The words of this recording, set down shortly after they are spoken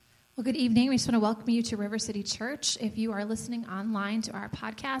Well, good evening. We just want to welcome you to River City Church. If you are listening online to our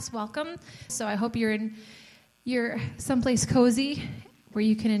podcast, welcome. So I hope you're someplace cozy where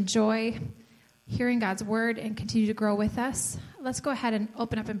you can enjoy hearing God's word and continue to grow with us. Let's go ahead and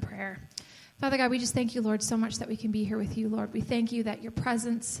open up in prayer. Father God, we just thank you, Lord, so much that we can be here with you, Lord. We thank you that your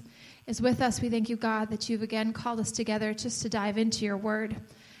presence is with us. We thank you, God, that you've again called us together just to dive into your word.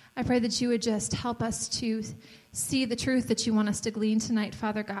 I pray that you would just help us to see the truth that you want us to glean tonight,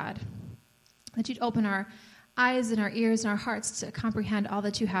 Father God. That you'd open our eyes and our ears and our hearts to comprehend all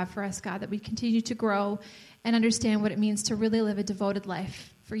that you have for us, God. That we'd continue to grow and understand what it means to really live a devoted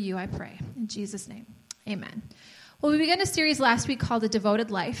life for you, I pray. In Jesus' name, amen. Well, we began a series last week called A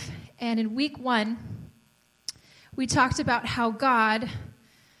Devoted Life. And in week 1, we talked about how God,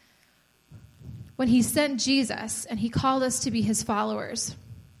 when he sent Jesus and he called us to be his followers,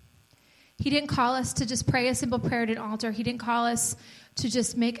 he didn't call us to just pray a simple prayer at an altar. He didn't call us to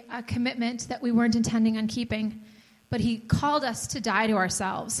just make a commitment that we weren't intending on keeping, but he called us to die to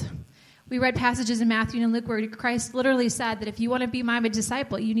ourselves. We read passages in Matthew and Luke where Christ literally said that if you want to be my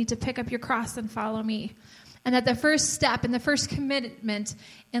disciple, you need to pick up your cross and follow me. And that the first step and the first commitment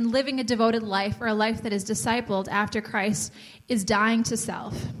in living a devoted life or a life that is discipled after Christ is dying to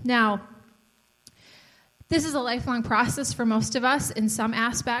self. Now, this is a lifelong process for most of us in some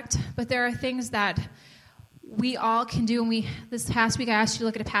aspect, but there are things that we all can do. And this past week I asked you to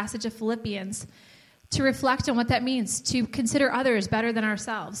look at a passage of Philippians to reflect on what that means, to consider others better than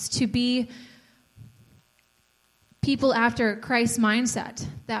ourselves, to be people after Christ's mindset,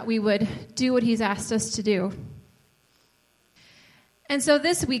 that we would do what he's asked us to do. And so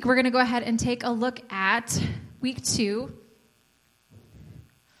this week we're going to go ahead and take a look at week 2,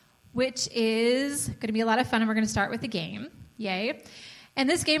 which is going to be a lot of fun, and we're going to start with a game. Yay. And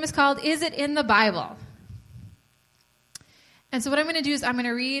this game is called Is It in the Bible? And so what I'm going to do is I'm going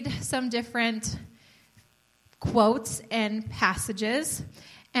to read some different quotes and passages,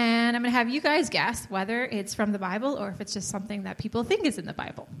 and I'm going to have you guys guess whether it's from the Bible or if it's just something that people think is in the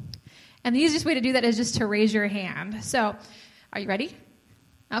Bible. And the easiest way to do that is just to raise your hand. So, are you ready?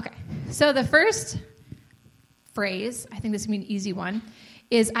 Okay. So the first phrase, I think this is going to be an easy one,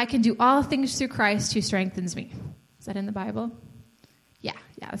 is I can do all things through Christ who strengthens me. Is that in the Bible? Yeah,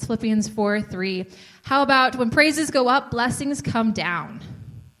 it's Philippians 4:3. How about when praises go up, blessings come down?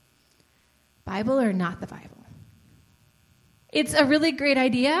 Bible or not the Bible? It's a really great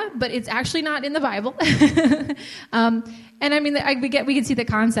idea, but it's actually not in the Bible. And I mean, we can see the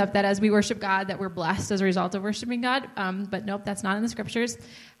concept that as we worship God, that we're blessed as a result of worshiping God. But nope, that's not in the scriptures.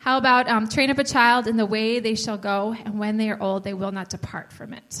 How about train up a child in the way they shall go, and when they are old, they will not depart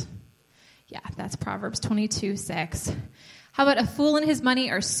from it? Yeah, that's Proverbs 22:6. How about a fool and his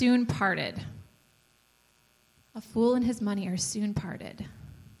money are soon parted? A fool and his money are soon parted.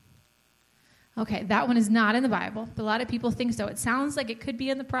 Okay, that one is not in the Bible, but a lot of people think so. It sounds like it could be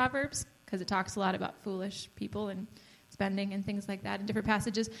in the Proverbs because it talks a lot about foolish people and spending and things like that in different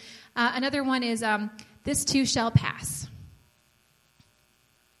passages. Another one is, this too shall pass.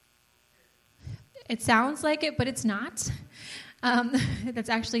 It sounds like it, but it's not. That's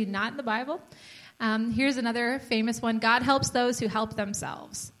actually not in the Bible. Here's another famous one. God helps those who help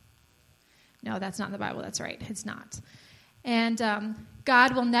themselves. No, that's not in the Bible. That's right. It's not. And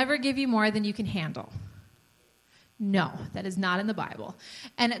God will never give you more than you can handle. No, that is not in the Bible.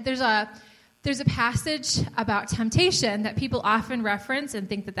 And there's a passage about temptation that people often reference and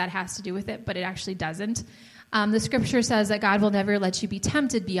think that has to do with it, but it actually doesn't. The scripture says that God will never let you be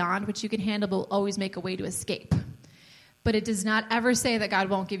tempted beyond what you can handle, but will always make a way to escape. But it does not ever say that God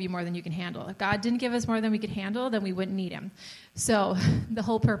won't give you more than you can handle. If God didn't give us more than we could handle, then we wouldn't need him. So the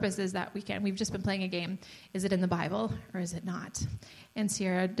whole purpose is that we can. We've just been playing a game. Is it in the Bible or is it not? And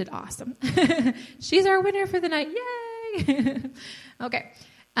Sierra did awesome. She's our winner for the night. Yay! Okay.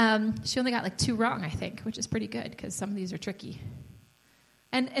 She only got 2 wrong, I think, which is pretty good because some of these are tricky.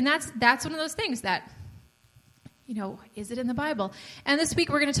 And that's one of those things that, is it in the Bible? And this week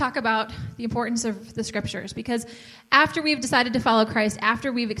we're going to talk about the importance of the scriptures, because after we've decided to follow Christ,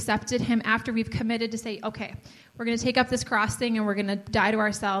 after we've accepted him, after we've committed to say, okay, we're going to take up this cross thing and we're going to die to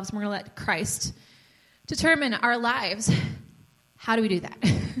ourselves and we're going to let Christ determine our lives. How do we do that?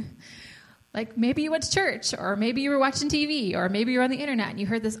 Maybe you went to church, or maybe you were watching TV, or maybe you're on the internet and you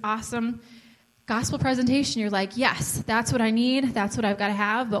heard this awesome gospel presentation. You're like, yes, that's what I need. That's what I've got to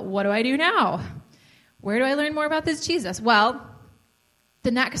have. But what do I do now? Where do I learn more about this Jesus? Well, the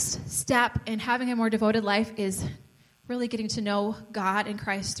next step in having a more devoted life is really getting to know God and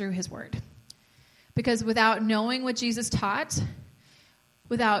Christ through his word. Because without knowing what Jesus taught,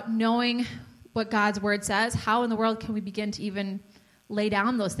 without knowing what God's word says, how in the world can we begin to even lay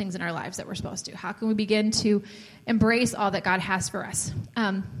down those things in our lives that we're supposed to? How can we begin to embrace all that God has for us?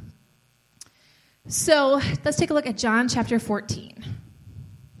 So let's take a look at John chapter 14.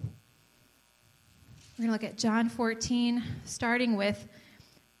 We're going to look at John 14, starting with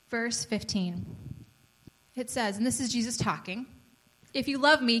verse 15. It says, and this is Jesus talking, "If you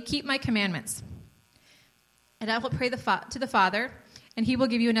love me, keep my commandments. And I will pray to the Father, and he will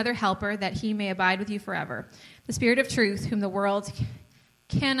give you another helper, that he may abide with you forever. The Spirit of truth, whom the world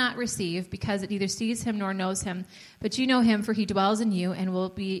cannot receive, because it neither sees him nor knows him. But you know him, for he dwells in you and will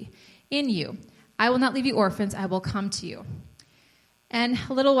be in you. I will not leave you orphans, I will come to you." And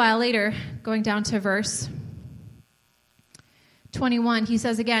a little while later, going down to verse 21, he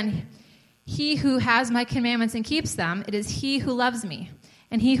says again, "He who has my commandments and keeps them, it is he who loves me.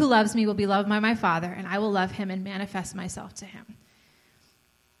 And he who loves me will be loved by my Father, and I will love him and manifest myself to him."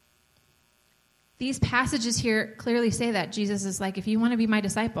 These passages here clearly say that Jesus is like, if you want to be my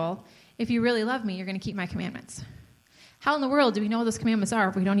disciple, if you really love me, you're going to keep my commandments. How in the world do we know what those commandments are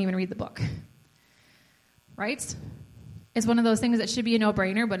if we don't even read the book? Right? It's one of those things that should be a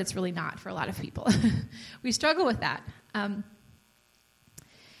no-brainer, but it's really not for a lot of people. We struggle with that.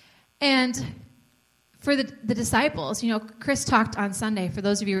 And for the disciples, Chris talked on Sunday, for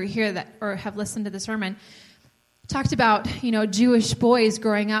those of you who are here that or have listened to the sermon, talked about, Jewish boys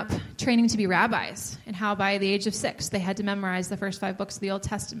growing up training to be rabbis, and how by the age of 6, they had to memorize the first 5 books of the Old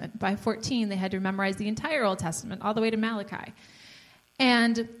Testament. By 14, they had to memorize the entire Old Testament, all the way to Malachi.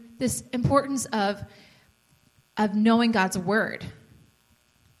 And this importance of knowing God's word,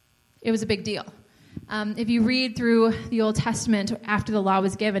 it was a big deal. If you read through the Old Testament after the law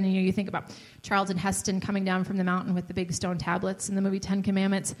was given, and you think about Charlton Heston coming down from the mountain with the big stone tablets in the movie 10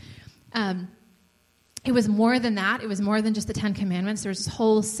 Commandments, it was more than that. It was more than just the 10 Commandments. There was this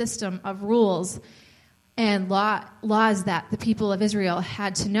whole system of rules and laws that the people of Israel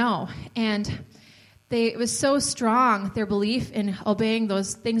had to know. And it was so strong, their belief in obeying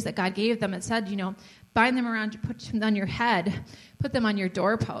those things that God gave them. It said, bind them around, put them on your head, put them on your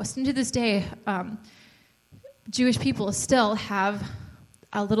doorpost. And to this day, Jewish people still have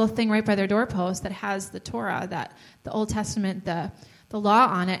a little thing right by their doorpost that has the Torah, that the Old Testament, the law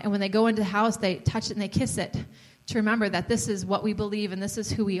on it. And when they go into the house, they touch it and they kiss it to remember that this is what we believe and this is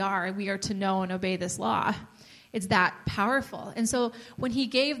who we are, and we are to know and obey this law. It's that powerful. And so when he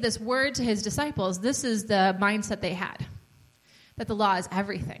gave this word to his disciples, this is the mindset they had, that the law is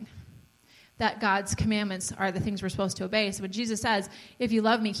everything, that God's commandments are the things we're supposed to obey. So when Jesus says, "If you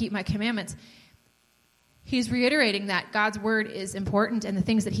love me, keep my commandments," he's reiterating that God's word is important, and the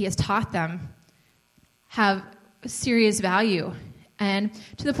things that he has taught them have serious value. And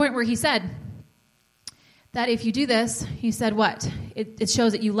to the point where he said that if you do this, he said what? It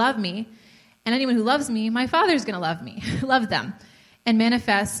shows that you love me, and anyone who loves me, my Father's going to love me, love them, and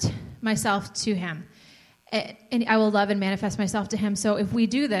manifest myself to him. And I will love and manifest myself to him. So if we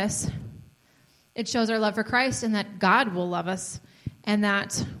do this, it shows our love for Christ, and that God will love us, and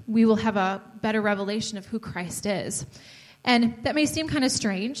that we will have a better revelation of who Christ is. And that may seem kind of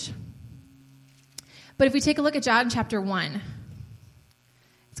strange, but if we take a look at John chapter 1,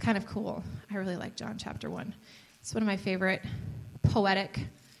 it's kind of cool. I really like John chapter 1. It's one of my favorite poetic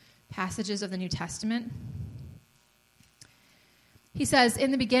passages of the New Testament. He says,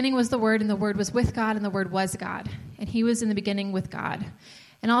 "In the beginning was the Word, and the Word was with God, and the Word was God. And he was in the beginning with God.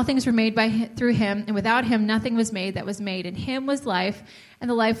 And all things were made through him, and without him nothing was made that was made. In him was life, and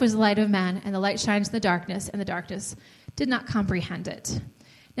the life was the light of men, and the light shines in the darkness, and the darkness did not comprehend it."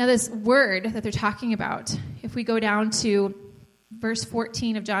 Now this word that they're talking about, if we go down to verse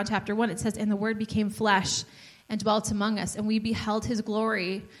 14 of John chapter 1, it says, "And the Word became flesh and dwelt among us, and we beheld his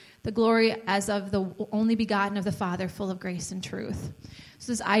glory, the glory as of the only begotten of the Father, full of grace and truth."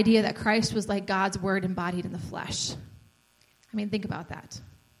 So this idea that Christ was like God's Word embodied in the flesh. I mean, think about that.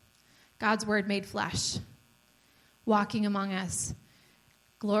 God's Word made flesh, walking among us,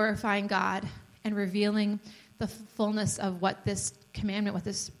 glorifying God, and revealing the fullness of what this commandment, what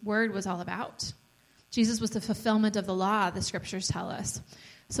this word was all about. Jesus was the fulfillment of the law, the scriptures tell us.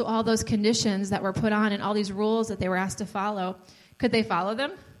 So all those conditions that were put on and all these rules that they were asked to follow, could they follow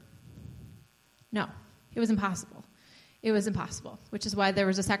them? No, it was impossible. It was impossible, which is why there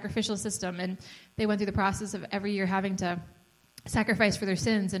was a sacrificial system, and they went through the process of every year having to sacrifice for their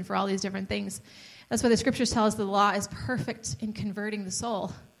sins and for all these different things. That's why the scriptures tell us the law is perfect in converting the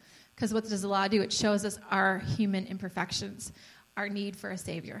soul. Because what does the law do? It shows us our human imperfections, our need for a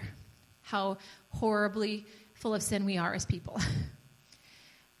Savior, how horribly full of sin we are as people.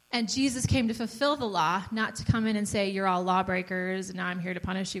 And Jesus came to fulfill the law, not to come in and say, you're all lawbreakers, and now I'm here to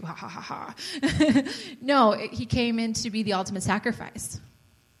punish you, ha, ha, ha, ha. No, he came in to be the ultimate sacrifice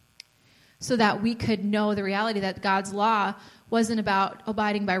so that we could know the reality that God's law wasn't about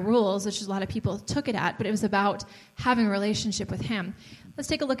abiding by rules, which a lot of people took it at, but it was about having a relationship with him. Let's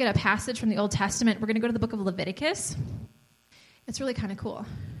take a look at a passage from the Old Testament. We're going to go to the book of Leviticus. It's really kind of cool.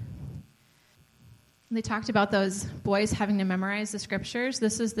 They talked about those boys having to memorize the scriptures.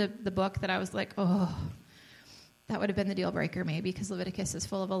 This is the book that I was like, oh, that would have been the deal breaker maybe, because Leviticus is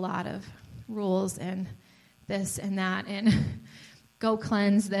full of a lot of rules and this and that, and go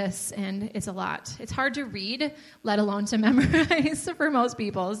cleanse this, and it's a lot. It's hard to read, let alone to memorize for most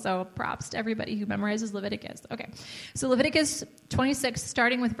people, so props to everybody who memorizes Leviticus. Okay, so Leviticus 26,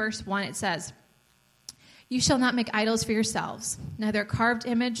 starting with verse 1, it says, "You shall not make idols for yourselves. Neither a carved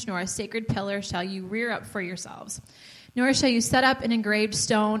image nor a sacred pillar shall you rear up for yourselves. Nor shall you set up an engraved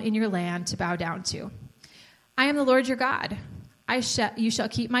stone in your land to bow down to. I am the Lord your God. You shall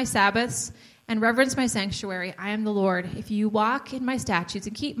keep my Sabbaths and reverence my sanctuary. I am the Lord. If you walk in my statutes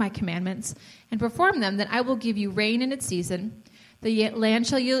and keep my commandments and perform them, then I will give you rain in its season. The land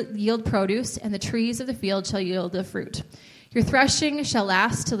shall yield produce, and the trees of the field shall yield the fruit. Your threshing shall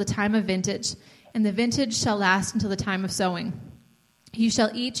last till the time of vintage, and the vintage shall last until the time of sowing. You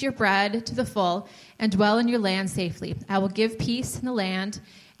shall eat your bread to the full and dwell in your land safely. I will give peace in the land,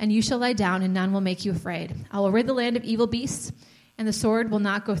 and you shall lie down, and none will make you afraid. I will rid the land of evil beasts, and the sword will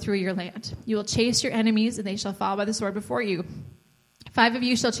not go through your land. You will chase your enemies, and they shall fall by the sword before you. 5 of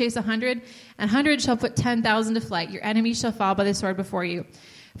you shall chase 100, and 100 shall put 10,000 to flight. Your enemies shall fall by the sword before you.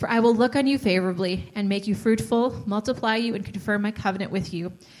 For I will look on you favorably and make you fruitful, multiply you, and confirm my covenant with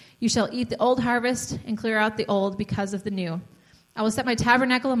you. You shall eat the old harvest and clear out the old because of the new. I will set my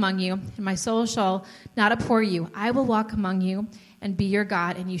tabernacle among you, and my soul shall not abhor you. I will walk among you and be your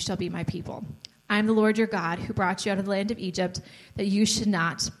God, and you shall be my people. I am the Lord your God, who brought you out of the land of Egypt, that you should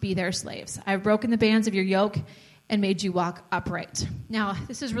not be their slaves. I have broken the bands of your yoke and made you walk upright." Now,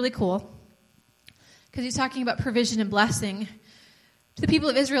 this is really cool, because he's talking about provision and blessing to the people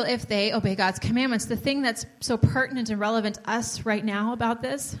of Israel if they obey God's commandments. The thing that's so pertinent and relevant to us right now about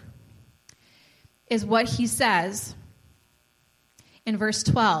this is what he says in verse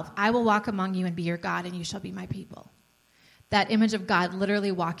 12. I will walk among you and be your God, and you shall be my people. That image of God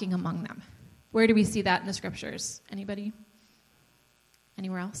literally walking among them. Where do we see that in the scriptures? Anybody?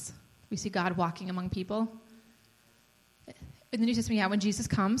 Anywhere else? We see God walking among people. In the New Testament, yeah, when Jesus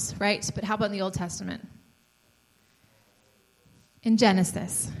comes, right? But how about in the Old Testament? In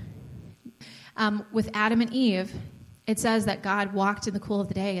Genesis, with Adam and Eve, it says that God walked in the cool of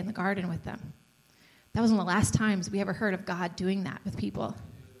the day in the garden with them. That was one of the last times we ever heard of God doing that with people.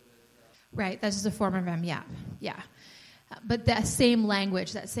 Right, that's just a form of him, yeah. But that same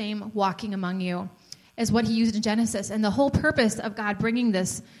language, that same walking among you, is what he used in Genesis. And the whole purpose of God bringing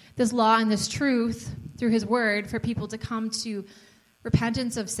this law and this truth through his word for people to come to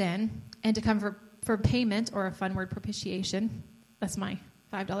repentance of sin and to come for payment, or a fun word, propitiation. That's my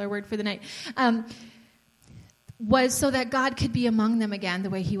 $5 word for the night. Was so that God could be among them again the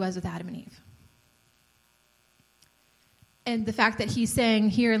way he was with Adam and Eve. And the fact that he's saying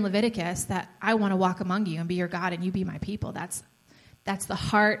here in Leviticus that I want to walk among you and be your God and you be my people, that's the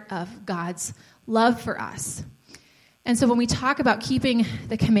heart of God's love for us. And so when we talk about keeping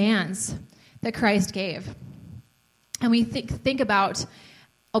the commands that Christ gave, and we think about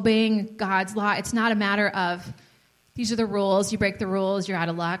obeying God's law, it's not a matter of these are the rules, you break the rules, you're out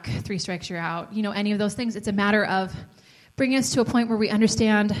of luck, 3 strikes, you're out, any of those things. It's a matter of bringing us to a point where we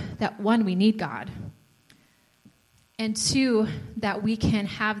understand that, 1, we need God, and 2, that we can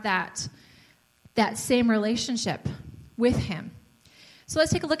have that same relationship with him. So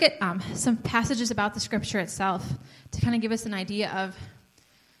let's take a look at some passages about the scripture itself to kind of give us an idea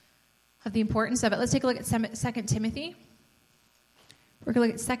of the importance of it. Let's take a look at 2 Timothy. We're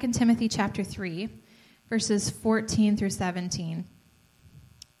going to look at 2 Timothy chapter 3, verses 14 through 17.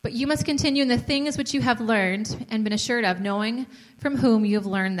 "But you must continue in the things which you have learned and been assured of, knowing from whom you have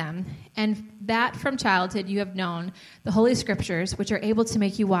learned them, and that from childhood you have known the Holy Scriptures, which are able to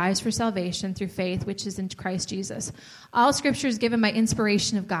make you wise for salvation through faith which is in Christ Jesus. All Scripture is given by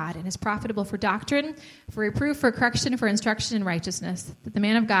inspiration of God and is profitable for doctrine, for reproof, for correction, for instruction in righteousness, that the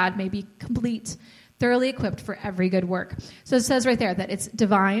man of God may be complete, thoroughly equipped for every good work." So it says right there that it's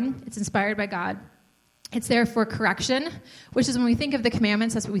divine, it's inspired by God. It's there for correction, which is when we think of the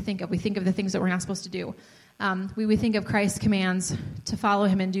commandments, that's what we think of. We think of the things that we're not supposed to do. We think of Christ's commands to follow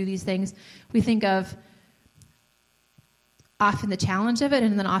him and do these things. We think of often the challenge of it,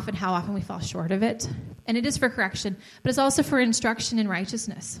 and then often how often we fall short of it. And it is for correction, but it's also for instruction in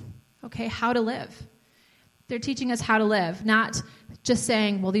righteousness. Okay, how to live. They're teaching us how to live, not just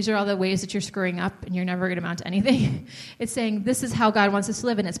saying, well, these are all the ways that you're screwing up and you're never going to amount to anything. It's saying this is how God wants us to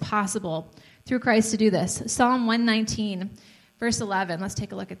live, and it's possible through Christ to do this. Psalm 119, verse 11. Let's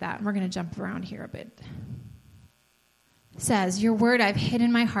take a look at that, and we're going to jump around here a bit. It says, your word I've hid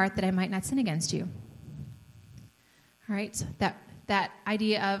in my heart that I might not sin against you. All right, that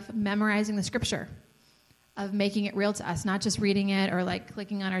idea of memorizing the scripture, of making it real to us, not just reading it or like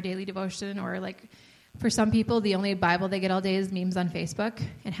clicking on our daily devotion, or like for some people, the only Bible they get all day is memes on Facebook,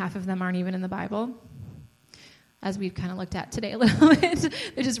 and half of them aren't even in the Bible, as we've kind of looked at today a little bit.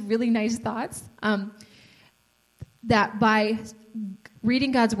 They're just really nice thoughts. That by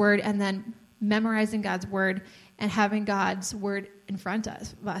reading God's word and then memorizing God's word and having God's word in front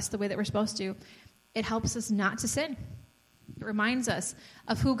of us the way that we're supposed to, it helps us not to sin. It reminds us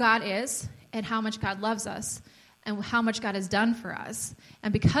of who God is and how much God loves us and how much God has done for us.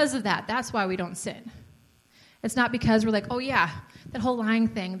 And because of that, that's why we don't sin. It's not because we're like, oh yeah, that whole lying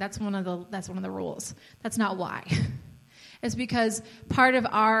thing, that's one of the rules. That's not why. It's because part of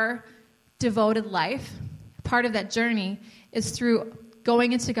our devoted life, part of that journey is through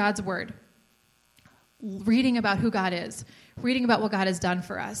going into God's word, reading about who God is, reading about what God has done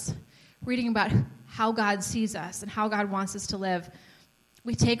for us, reading about how God sees us and how God wants us to live.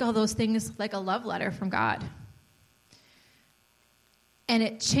 We take all those things like a love letter from God. And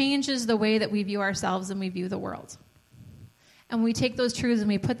it changes the way that we view ourselves and we view the world. And when we take those truths and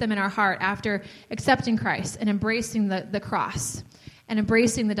we put them in our heart after accepting Christ and embracing the cross and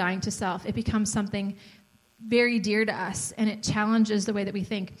embracing the dying to self, it becomes something very dear to us, and it challenges the way that we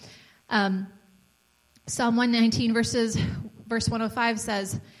think. Psalm 119 verse 105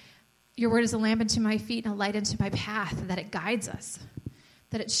 says, your word is a lamp unto my feet and a light unto my path, that it guides us,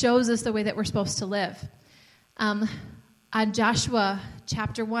 that it shows us the way that we're supposed to live. On Joshua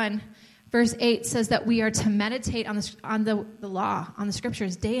chapter 1, verse 8 says that we are to meditate on the law, on the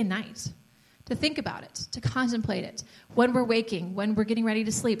scriptures, day and night, to think about it, to contemplate it. When we're waking, when we're getting ready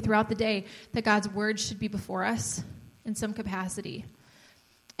to sleep, throughout the day, that God's word should be before us in some capacity.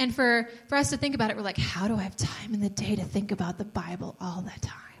 And for us to think about it, we're like, how do I have time in the day to think about the Bible all the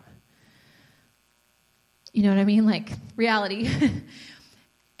time? You know what I mean? Like, reality.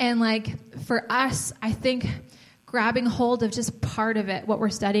 And like, for us, I think grabbing hold of just part of it, what we're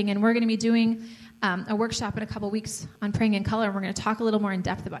studying, and we're going to be doing a workshop in a couple weeks on praying in color, and we're going to talk a little more in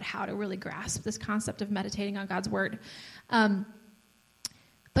depth about how to really grasp this concept of meditating on God's word.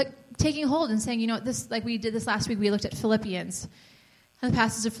 But taking hold and saying, you know, this, like we did this last week, we looked at Philippians, and the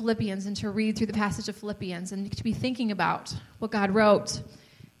passage of Philippians, and to read through the passage of Philippians, and to be thinking about what God wrote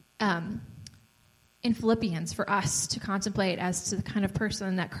in Philippians for us to contemplate as to the kind of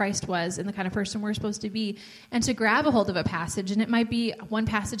person that Christ was and the kind of person we're supposed to be, and to grab a hold of a passage. And it might be one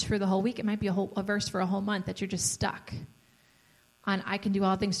passage for the whole week. It might be a verse for a whole month that you're just stuck on. I can do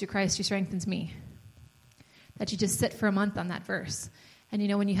all things through Christ who strengthens me. That you just sit for a month on that verse. And you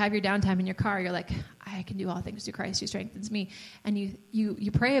know, when you have your downtime in your car, you're like, I can do all things through Christ who strengthens me. And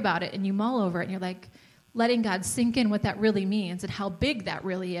you pray about it and you mull over it, and you're like, letting God sink in what that really means and how big that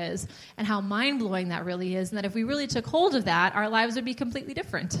really is and how mind-blowing that really is, and that if we really took hold of that, our lives would be completely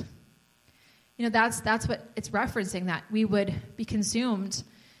different. You know, that's what it's referencing, that we would be consumed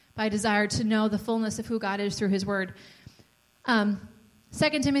by a desire to know the fullness of who God is through his word. 2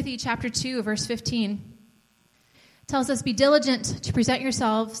 Timothy chapter 2, verse 15 tells us, be diligent to present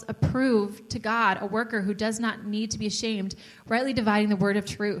yourselves approved to God, a worker who does not need to be ashamed, rightly dividing the word of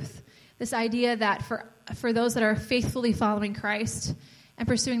truth. This idea that for those that are faithfully following Christ and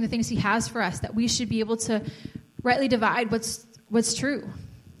pursuing the things he has for us, that we should be able to rightly divide what's true,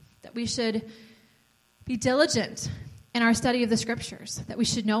 that we should be diligent in our study of the scriptures, that we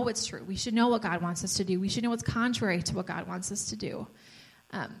should know what's true. We should know what God wants us to do. We should know what's contrary to what God wants us to do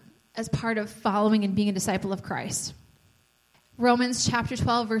as part of following and being a disciple of Christ. Romans chapter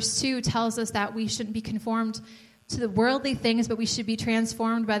 12, verse 2 tells us that we shouldn't be conformed to the worldly things, but we should be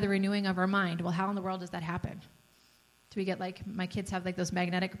transformed by the renewing of our mind. Well, how in the world does that happen? Do we get, like, my kids have like those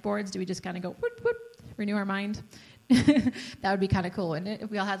magnetic boards? Do we just kind of go, whoop, whoop, renew our mind? That would be kind of cool, wouldn't it?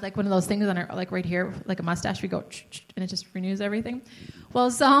 If we all had like one of those things on our, like right here, like a mustache, we go, and it just renews everything. Well,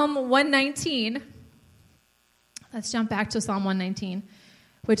 Psalm 119, let's jump back to Psalm 119,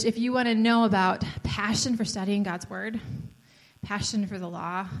 which if you want to know about passion for studying God's word, passion for the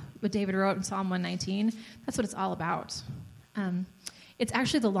law, what David wrote in Psalm 119, that's what it's all about. It's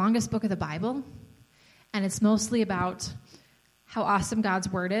actually the longest book of the Bible, and it's mostly about how awesome God's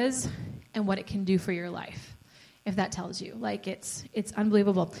word is and what it can do for your life. if that tells you. Like, it's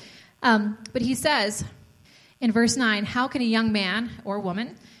unbelievable. But he says in verse 9, how can a young man or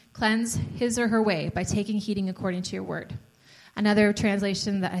woman cleanse his or her way? By taking heeding according to your word. Another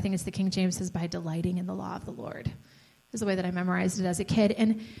translation that I think is the King James says, by delighting in the law of the Lord, is the way that I memorized it as a kid.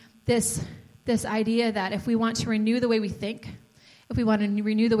 And this idea that if we want to renew the way we think, if we want to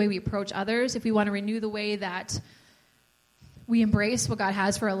renew the way we approach others, if we want to renew the way that we embrace what God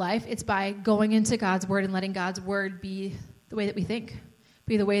has for our life, it's by going into God's word and letting God's word be the way that we think,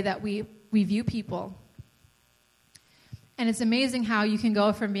 be the way that we view people. And it's amazing how you can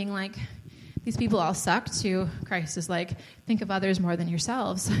go from being like, these people all suck, to Christ is like, think of others more than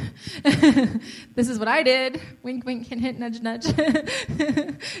yourselves. This is what I did. Wink, wink, hint, hint, nudge, nudge.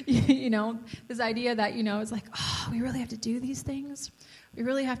 This idea that, it's like, oh, we really have to do these things. We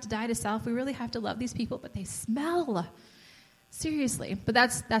really have to die to self. We really have to love these people, but they smell. Seriously. But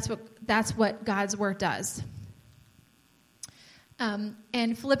that's what God's word does.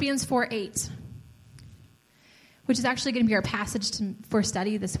 And Philippians 4:8. Which is actually going to be our passage for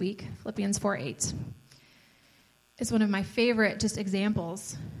study this week, Philippians 4:8. It's one of my favorite just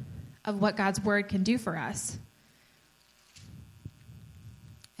examples of what God's word can do for us.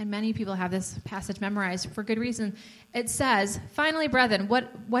 And many people have this passage memorized for good reason. It says, finally, brethren,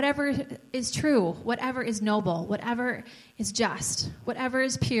 whatever is true, whatever is noble, whatever is just, whatever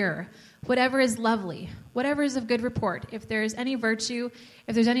is pure, whatever is lovely, whatever is of good report, if there is any virtue,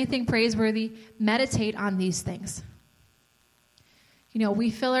 if there's anything praiseworthy, meditate on these things. We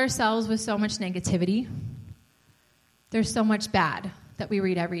fill ourselves with so much negativity. There's so much bad that we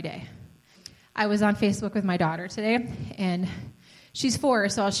read every day. I was on Facebook with my daughter today, and she's 4,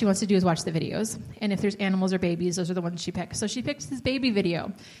 so all she wants to do is watch the videos. And if there's animals or babies, those are the ones she picks. So she picked this baby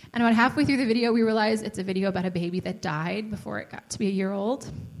video. And about halfway through the video, we realized it's a video about a baby that died before it got to be a year old.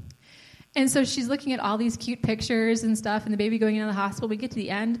 And so she's looking at all these cute pictures and stuff, and the baby going into the hospital. We get to the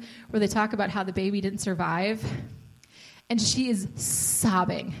end where they talk about how the baby didn't survive. And she is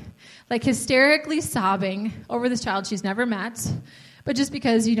sobbing, like hysterically sobbing over this child she's never met. But just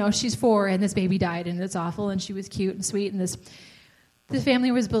because, she's 4 and this baby died and it's awful and she was cute and sweet and the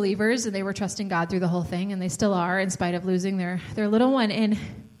family was believers and they were trusting God through the whole thing, and they still are in spite of losing their little one. And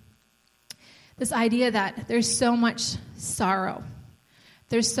this idea that there's so much sorrow,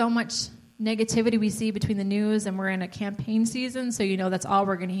 there's so much negativity we see between the news, and we're in a campaign season, so that's all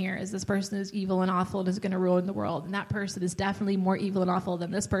we're going to hear is this person is evil and awful and is going to ruin the world, and that person is definitely more evil and awful than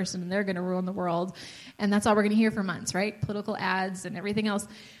this person, and they're going to ruin the world, and that's all we're going to hear for months, right? Political ads and everything else.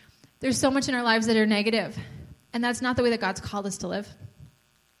 There's so much in our lives that are negative, and that's not the way that God's called us to live.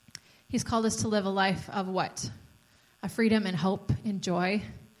 He's called us to live a life of what? Of freedom and hope and joy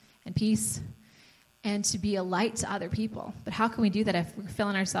and peace, and to be a light to other people. But how can we do that if we're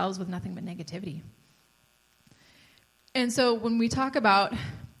filling ourselves with nothing but negativity? And so when we talk about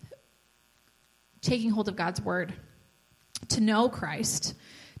taking hold of God's word, to know Christ,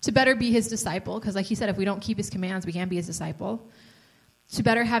 to better be his disciple, because like he said, if we don't keep his commands, we can't be his disciple, to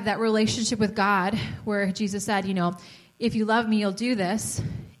better have that relationship with God, where Jesus said, if you love me, you'll do this,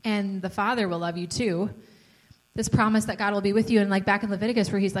 and the Father will love you too. This promise that God will be with you, and like back in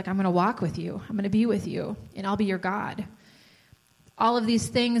Leviticus where he's like, I'm going to walk with you, I'm going to be with you, and I'll be your God. All of these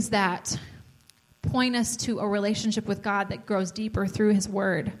things that point us to a relationship with God that grows deeper through his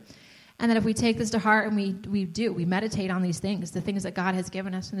word. And that if we take this to heart and we meditate on these things, the things that God has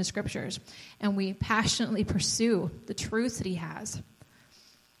given us in the scriptures, and we passionately pursue the truths that he has,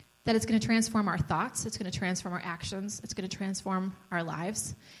 that it's going to transform our thoughts, it's going to transform our actions, it's going to transform our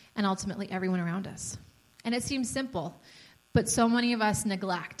lives, and ultimately everyone around us. And it seems simple, but so many of us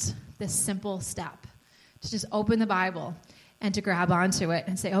neglect this simple step to just open the Bible and to grab onto it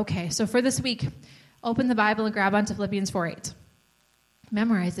and say, okay, so for this week, open the Bible and grab onto Philippians 4:8.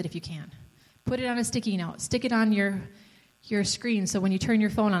 Memorize it if you can. Put it on a sticky note. Stick it on your screen so when you turn your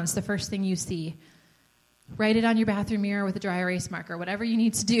phone on, it's the first thing you see. Write it on your bathroom mirror with a dry erase marker, whatever you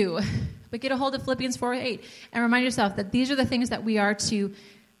need to do. But get a hold of Philippians 4:8 and remind yourself that these are the things that we are to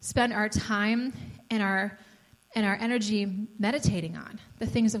spend our time and our energy meditating on, the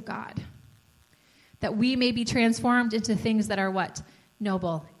things of God. That we may be transformed into things that are what?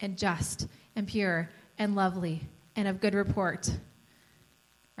 Noble and just and pure and lovely and of good report.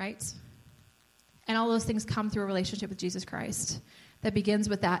 Right? And all those things come through a relationship with Jesus Christ that begins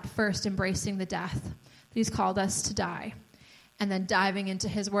with that first embracing the death that he's called us to die, and then diving into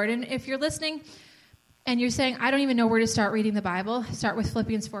his word. And if you're listening and you're saying, I don't even know where to start reading the Bible, start with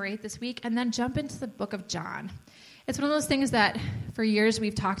Philippians 4:8 this week, and then jump into the book of John. It's one of those things that for years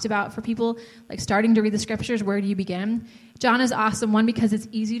we've talked about for people like starting to read the scriptures. Where do you begin? John is awesome, one, because it's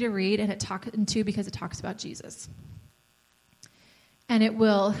easy to read, and two, because it talks about Jesus. And it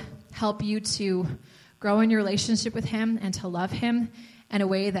will help you to grow in your relationship with him and to love him in a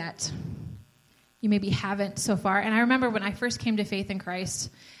way that you maybe haven't so far. And I remember when I first came to faith in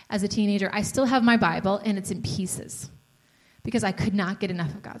Christ as a teenager, I still have my Bible, and it's in pieces because I could not get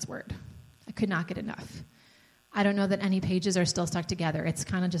enough of God's word. I could not get enough. I don't know that any pages are still stuck together. It's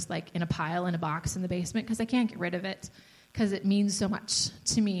kind of just like in a pile in a box in the basement because I can't get rid of it because it means so much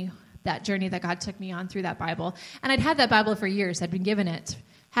to me, that journey that God took me on through that Bible. And I'd had that Bible for years. I'd been given it,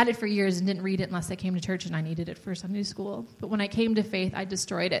 had it for years, and didn't read it unless I came to church and I needed it for Sunday school. But when I came to faith, I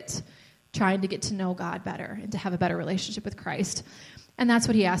destroyed it, trying to get to know God better and to have a better relationship with Christ. And that's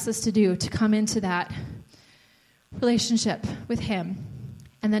what he asks us to do, to come into that relationship with him,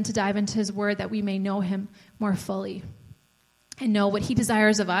 and then to dive into his word that we may know him more fully and know what he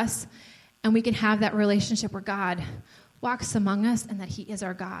desires of us. And we can have that relationship where God walks among us and that he is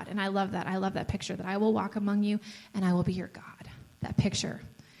our God. And I love that. I love that picture that I will walk among you and I will be your God. That picture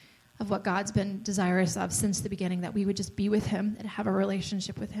of what God's been desirous of since the beginning, that we would just be with him and have a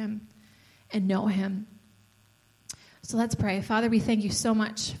relationship with him and know him. So let's pray. Father, we thank you so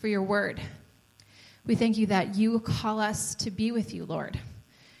much for your word. We thank you that you call us to be with you, Lord.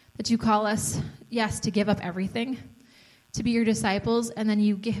 That you call us, yes, to give up everything, to be your disciples, and then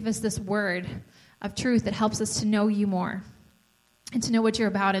you give us this word of truth that helps us to know you more and to know what you're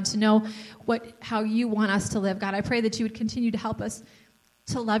about and to know how you want us to live. God, I pray that you would continue to help us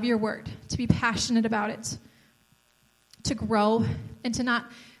to love your word, to be passionate about it, to grow, and to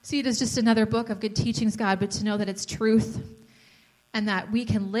not see it as just another book of good teachings, God, but to know that it's truth and that we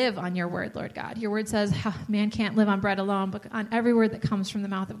can live on your word, Lord God. Your word says man can't live on bread alone, but on every word that comes from the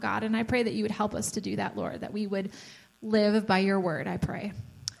mouth of God. And I pray that you would help us to do that, Lord, that we would live by your word, I pray.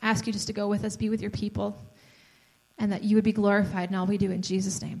 I ask you just to go with us, be with your people, and that you would be glorified in all we do in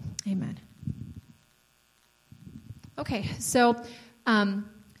Jesus' name. Amen. Okay, so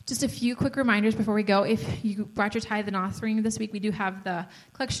just a few quick reminders before we go. If you brought your tithe and offering this week, we do have the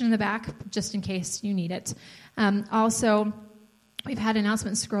collection in the back, just in case you need it. Also, we've had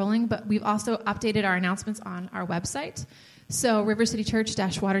announcements scrolling, but we've also updated our announcements on our website. So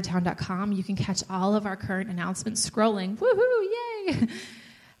rivercitychurch-watertown.com, you can catch all of our current announcements scrolling. Woohoo, yay!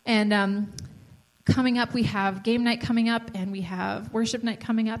 And coming up, we have game night coming up, and we have worship night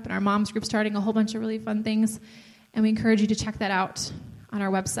coming up, and our moms group starting a whole bunch of really fun things. And we encourage you to check that out on our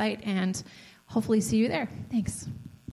website, and hopefully see you there. Thanks.